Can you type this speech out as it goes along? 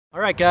All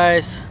right,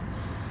 guys,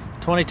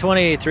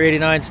 2020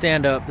 389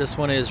 stand-up. This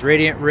one is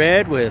radiant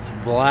red with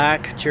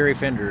black cherry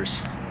fenders.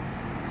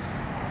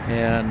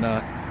 And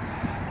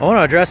I want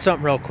to address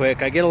something real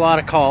quick. I get a lot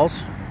of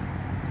calls,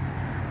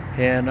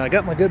 and I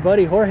got my good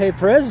buddy Jorge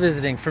Perez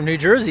visiting from New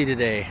Jersey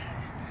today.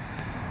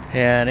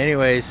 And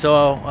anyway,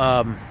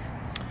 so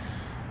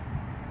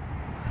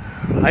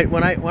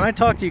when I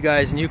talk to you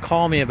guys and you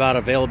call me about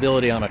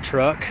availability on a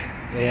truck,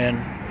 and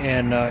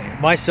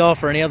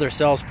myself or any other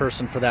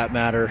salesperson for that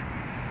matter,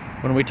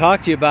 when we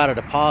talk to you about a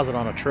deposit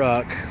on a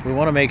truck, we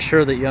want to make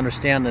sure that you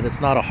understand that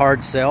it's not a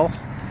hard sell.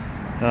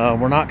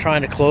 We're not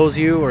trying to close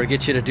you or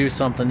get you to do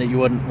something that you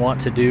wouldn't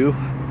want to do.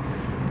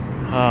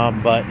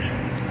 But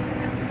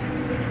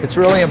it's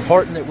really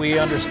important that we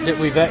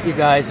vet you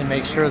guys and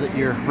make sure that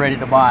you're ready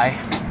to buy.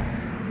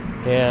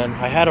 And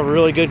I had a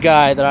really good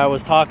guy that I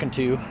was talking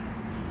to,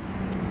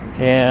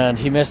 and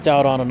he missed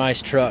out on a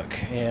nice truck.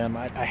 And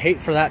I hate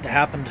for that to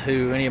happen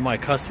to any of my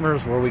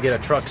customers, where we get a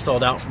truck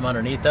sold out from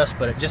underneath us,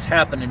 but it just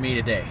happened to me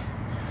today.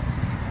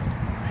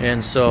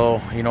 And so,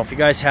 you know, if you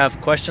guys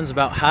have questions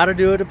about how to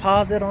do a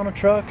deposit on a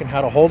truck and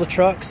how to hold a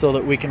truck so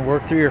that we can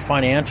work through your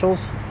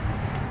financials,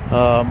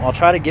 I'll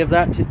try to give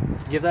that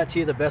to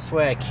you the best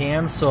way I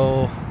can,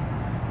 so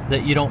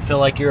that you don't feel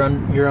like you're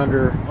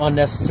under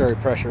unnecessary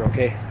pressure,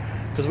 okay?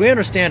 Because we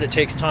understand it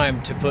takes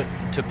time to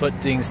put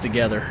things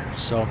together.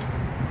 So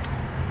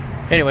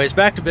anyways,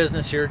 back to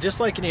business here. Just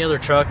like any other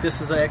truck,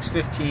 this is a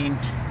X15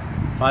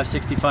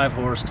 565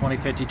 horse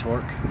 2050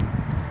 torque.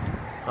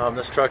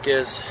 This truck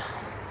is,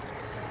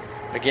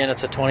 again,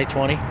 it's a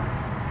 2020. So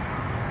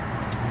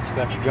you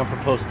got your jumper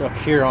post up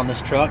here on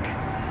this truck.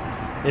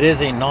 It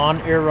is a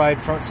non-air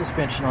ride front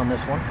suspension on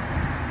this one.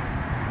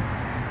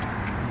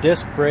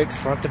 Disc brakes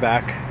front to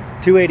back.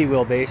 280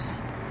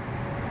 wheelbase.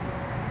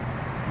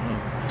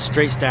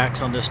 Straight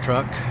stacks on this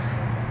truck.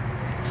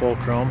 Full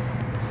chrome.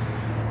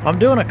 I'm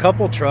doing a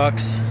couple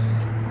trucks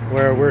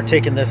where we're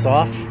taking this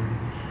off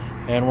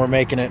and we're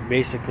making it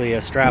basically a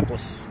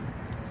strapless.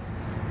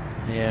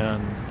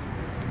 And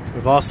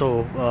we've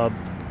also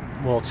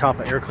we'll chop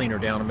an air cleaner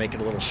down and make it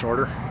a little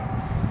shorter.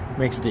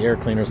 Makes the air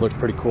cleaners look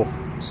pretty cool.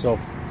 So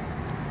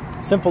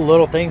simple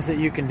little things that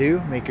you can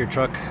do, make your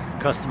truck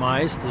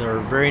customized. They're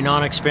very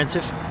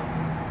non-expensive.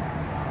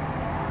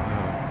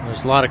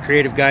 There's a lot of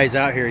creative guys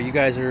out here. You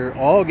guys are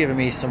all giving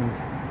me some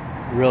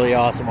really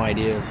awesome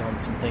ideas on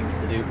some things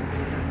to do.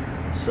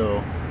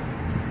 So,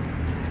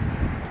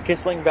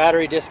 Kissling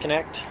battery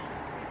disconnect,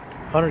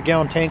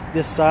 100-gallon tank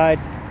this side,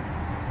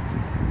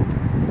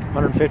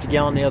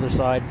 150-gallon the other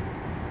side,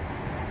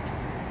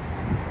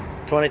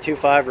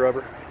 22.5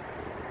 rubber.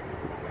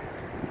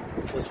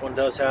 This one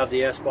does have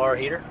the S-bar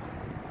heater.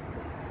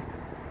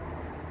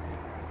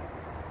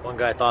 One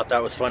guy thought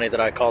that was funny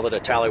that I called it a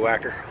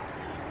tallywhacker.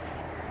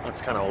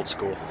 That's kind of old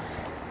school.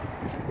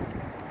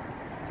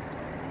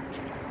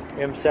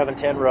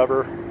 M710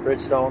 rubber,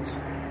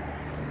 Bridgestones.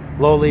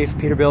 Low leaf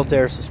Peterbilt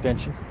air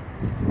suspension.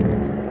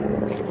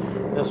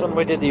 This one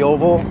we did the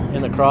oval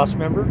in the cross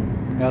member,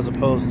 as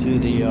opposed to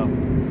the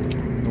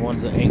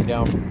ones that hang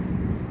down.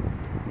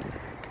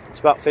 It's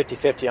about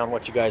 50-50 on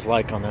what you guys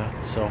like on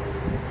that. So,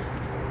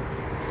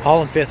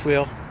 Holland fifth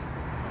wheel.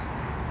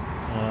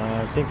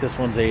 I think this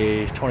one's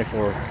a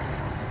 24,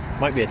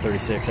 might be a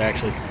 36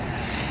 actually.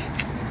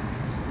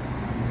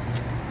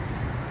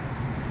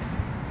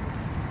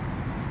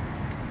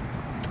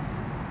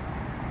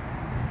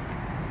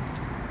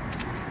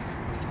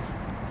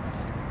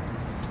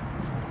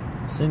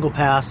 Single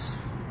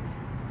pass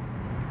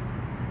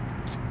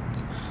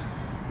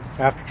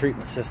after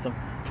treatment system.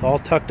 It's all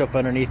tucked up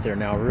underneath there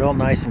now, real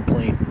nice and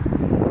clean.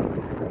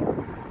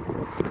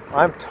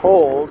 I'm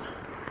told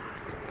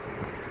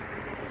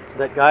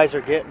that guys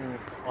are getting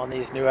on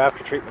these new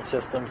after treatment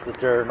systems that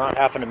they're not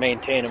having to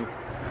maintain them,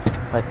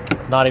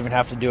 not even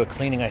have to do a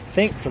cleaning, I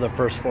think, for the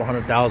first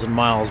 400,000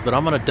 miles, but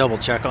I'm going to double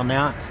check on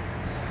that.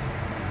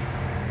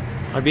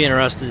 I'd be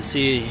interested to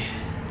see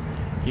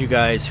you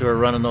guys who are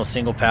running those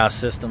single pass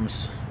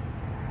systems,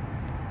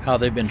 how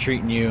they've been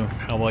treating you,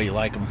 how well you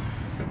like them.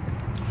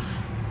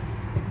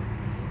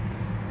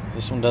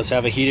 This one does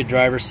have a heated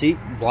driver's seat,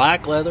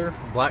 black leather,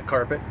 black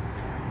carpet,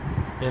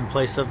 in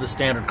place of the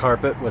standard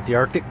carpet with the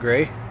Arctic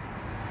gray.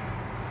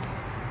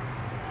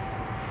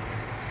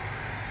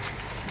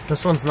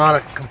 This one's not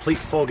a complete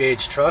full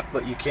gauge truck,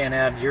 but you can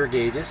add your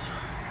gauges.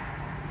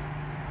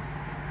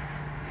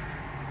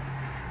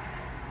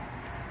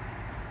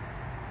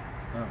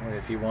 That way,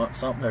 if you want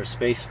something, there's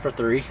space for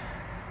 3.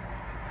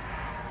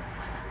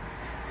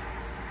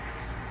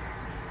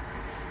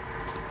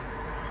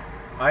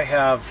 I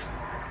have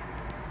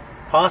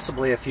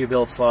possibly a few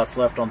build slots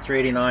left on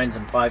 389s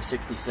and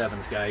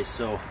 567s, guys,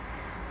 so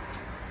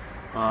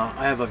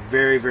I have a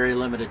very, very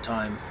limited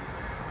time.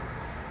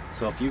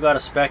 So if you got a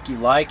spec you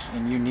like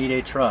and you need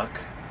a truck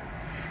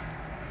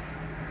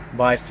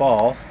by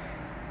fall,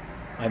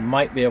 I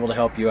might be able to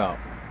help you out.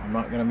 I'm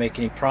not going to make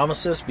any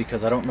promises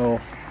because I don't know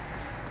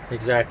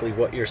exactly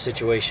what your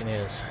situation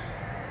is.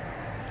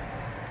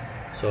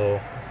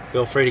 So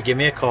feel free to give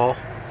me a call,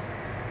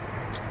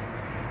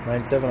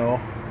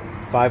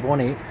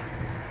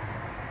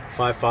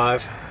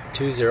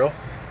 JW-970-518-5520.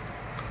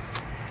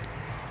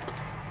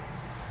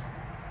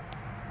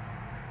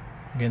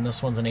 Again,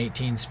 this one's an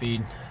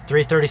 18-speed,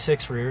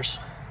 336 rears.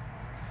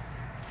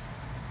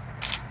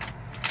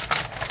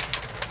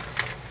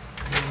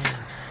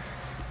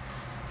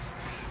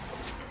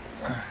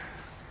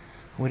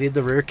 We did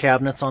the rear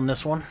cabinets on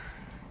this one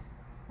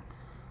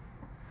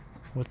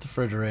with the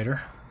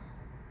refrigerator.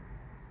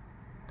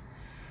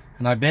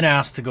 And I've been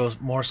asked to go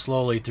more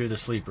slowly through the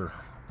sleeper,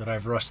 that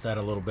I've rushed that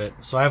a little bit.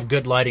 So I have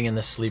good lighting in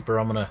this sleeper.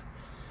 I'm gonna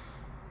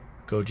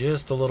go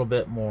just a little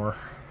bit more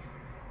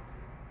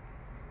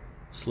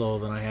slow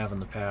than I have in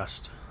the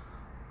past.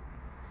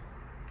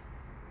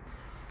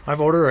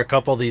 I've ordered a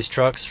couple of these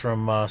trucks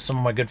from some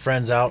of my good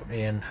friends out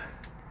in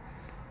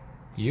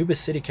Yuba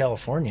City,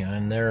 California,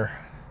 and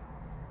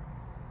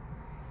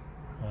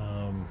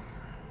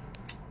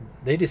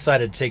they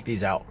decided to take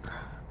these out.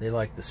 They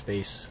like the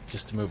space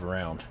just to move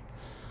around.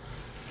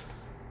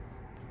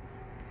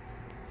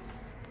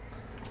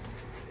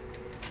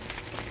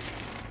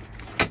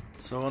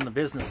 So in the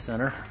business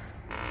center,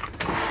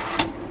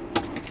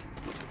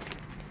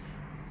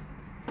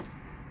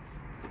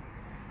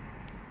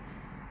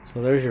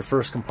 so there's your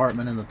first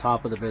compartment in the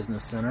top of the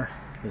business center.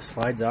 This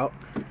slides out.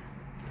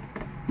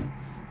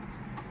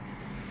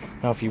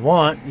 Now if you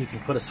want, you can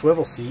put a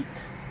swivel seat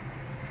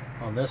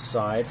on this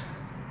side.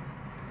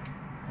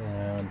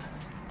 And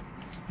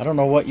I don't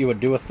know what you would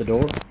do with the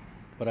door,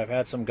 but I've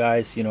had some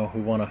guys, you know,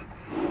 who want to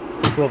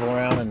swivel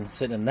around and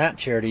sit in that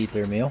chair to eat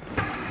their meal.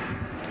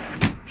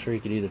 I'm sure you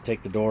could either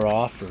take the door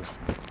off, or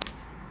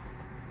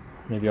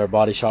maybe our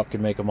body shop could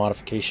make a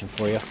modification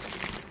for you.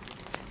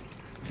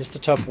 Just a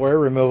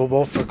Tupperware,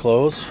 removable for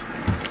clothes.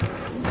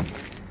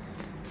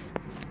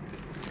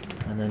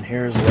 And then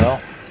here as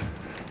well.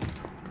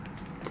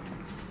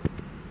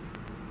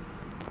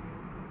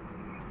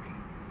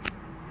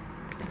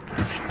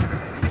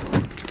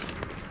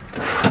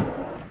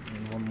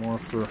 And one more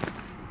for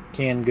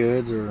canned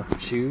goods or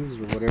shoes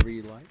or whatever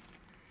you like.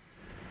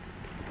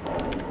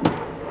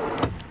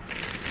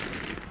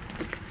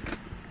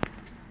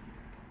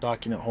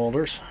 Document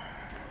holders.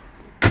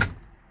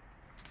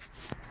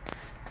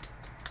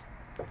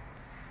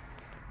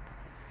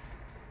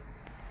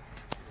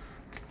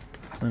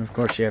 And of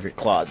course you have your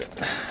closet.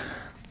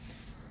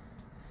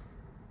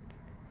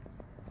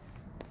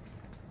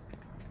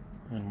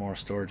 And more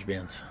storage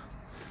bins.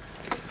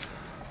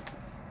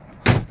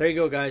 There you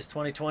go guys,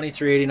 2020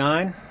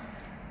 389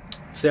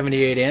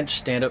 78-inch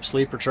stand-up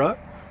sleeper truck.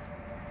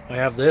 I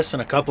have this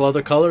and a couple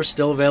other colors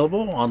still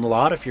available on the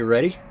lot if you're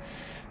ready.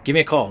 Give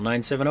me a call,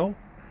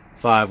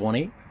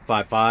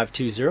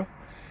 970-518-5520.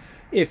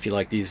 If you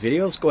like these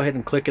videos, go ahead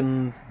and click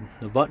in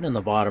the button in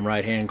the bottom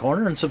right hand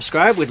corner and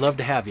subscribe. We'd love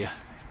to have you.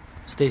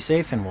 Stay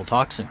safe and we'll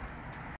talk soon.